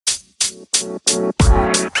This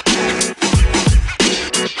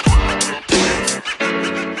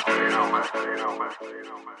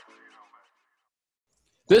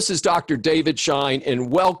is Dr. David Schein,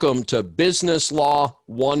 and welcome to Business Law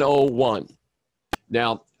 101.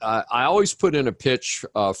 Now, I always put in a pitch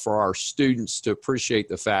for our students to appreciate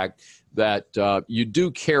the fact that you do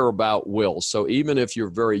care about wills. So even if you're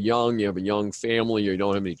very young, you have a young family, or you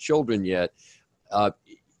don't have any children yet,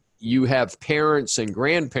 you have parents and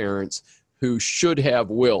grandparents who should have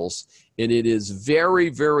wills. And it is very,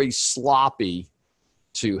 very sloppy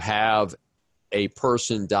to have a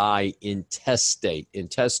person die intestate.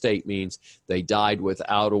 Intestate means they died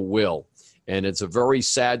without a will. And it's a very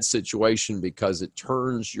sad situation because it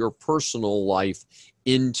turns your personal life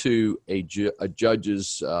into a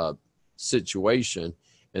judge's situation.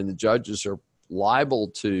 And the judges are liable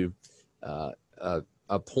to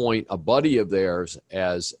appoint a buddy of theirs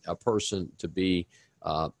as a person to be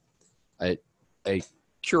a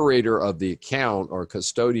curator of the account or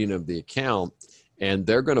custodian of the account. And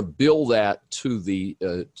they're going to bill that to the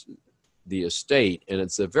estate, and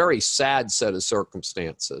it's a very sad set of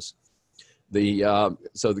circumstances.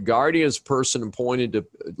 So the guardian is a person appointed to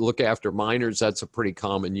look after minors. That's a pretty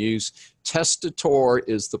common use. Testator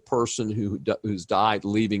is the person who's died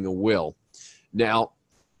leaving a will. Now,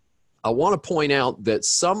 I want to point out that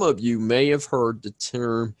some of you may have heard the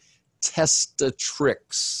term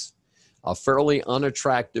testatrix, a fairly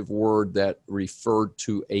unattractive word that referred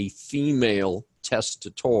to a female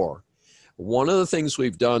testator. One of the things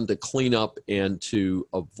we've done to clean up and to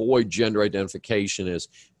avoid gender identification is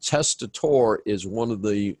testator is one of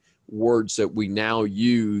the words that we now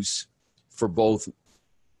use for both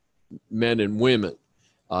men and women,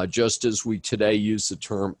 just as we today use the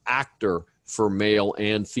term actor for male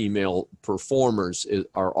and female performers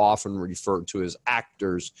are often referred to as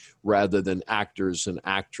actors rather than actors and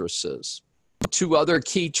actresses. Two other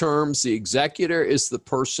key terms: the executor is the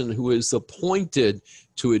person who is appointed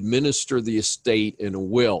to administer the estate in a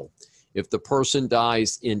will. If the person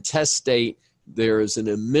dies intestate, there is an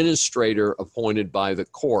administrator appointed by the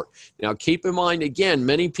court. Now, keep in mind, again,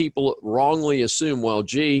 many people wrongly assume, well,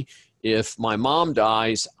 gee, if my mom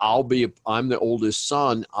dies, I'm the oldest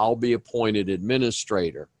son, I'll be appointed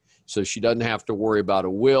administrator. So she doesn't have to worry about a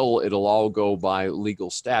will. It'll all go by legal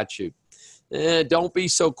statute. Don't be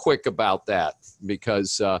so quick about that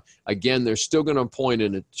because, again, they're still going to appoint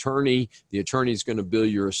an attorney. The attorney is going to bill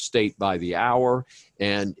your estate by the hour,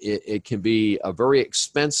 and it can be a very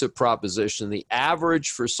expensive proposition. The average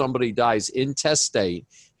for somebody dies intestate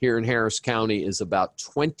here in Harris County is about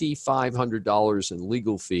 $2,500 in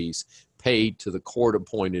legal fees paid to the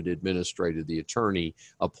court-appointed administrator, the attorney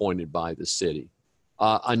appointed by the city.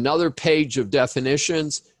 Another page of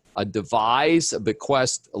definitions: a devise, a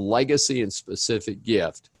bequest, a legacy, and specific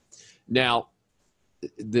gift. Now,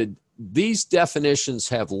 these definitions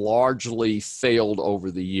have largely failed over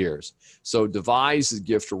the years. So devise is a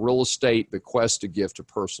gift of real estate, bequest a gift of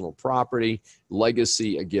personal property,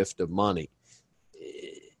 legacy a gift of money.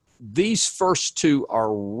 These first two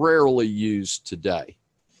are rarely used today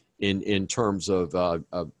in terms of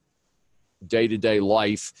day-to-day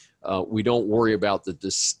life. We don't worry about the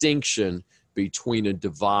distinction between a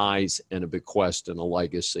devise and a bequest and a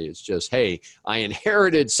legacy. It's just, hey, I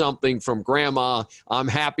inherited something from grandma. I'm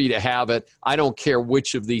happy to have it. I don't care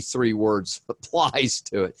which of these three words applies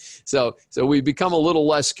to it. So we've become a little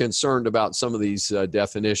less concerned about some of these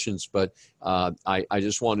definitions, but I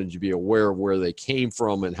just wanted you to be aware of where they came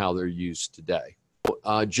from and how they're used today.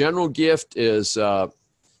 General gift is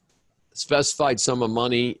specified sum of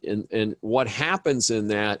money, and what happens in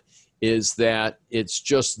that is that it's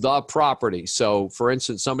just the property. So, for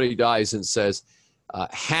instance, somebody dies and says,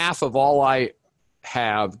 half of all I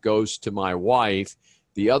have goes to my wife.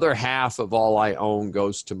 The other half of all I own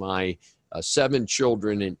goes to my 7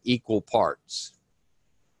 children in equal parts.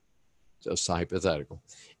 Just hypothetical.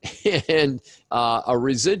 And a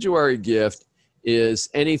residuary gift is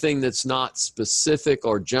anything that's not specific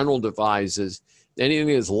or general devises.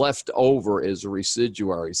 Anything that's left over is a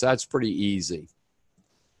residuary. So that's pretty easy.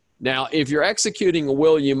 Now, if you're executing a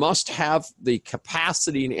will, you must have the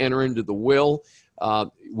capacity to enter into the will.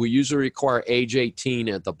 We usually require age 18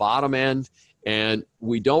 at the bottom end, and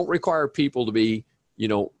we don't require people to be,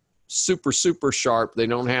 super, super sharp. They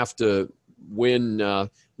don't have to win,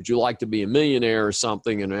 would you like to be a millionaire or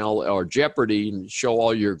something, or Jeopardy, and show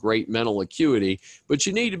all your great mental acuity. But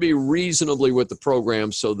you need to be reasonably with the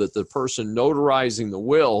program so that the person notarizing the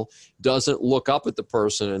will doesn't look up at the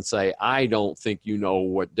person and say, I don't think you know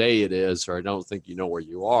what day it is, or I don't think you know where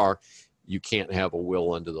you are. You can't have a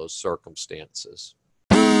will under those circumstances.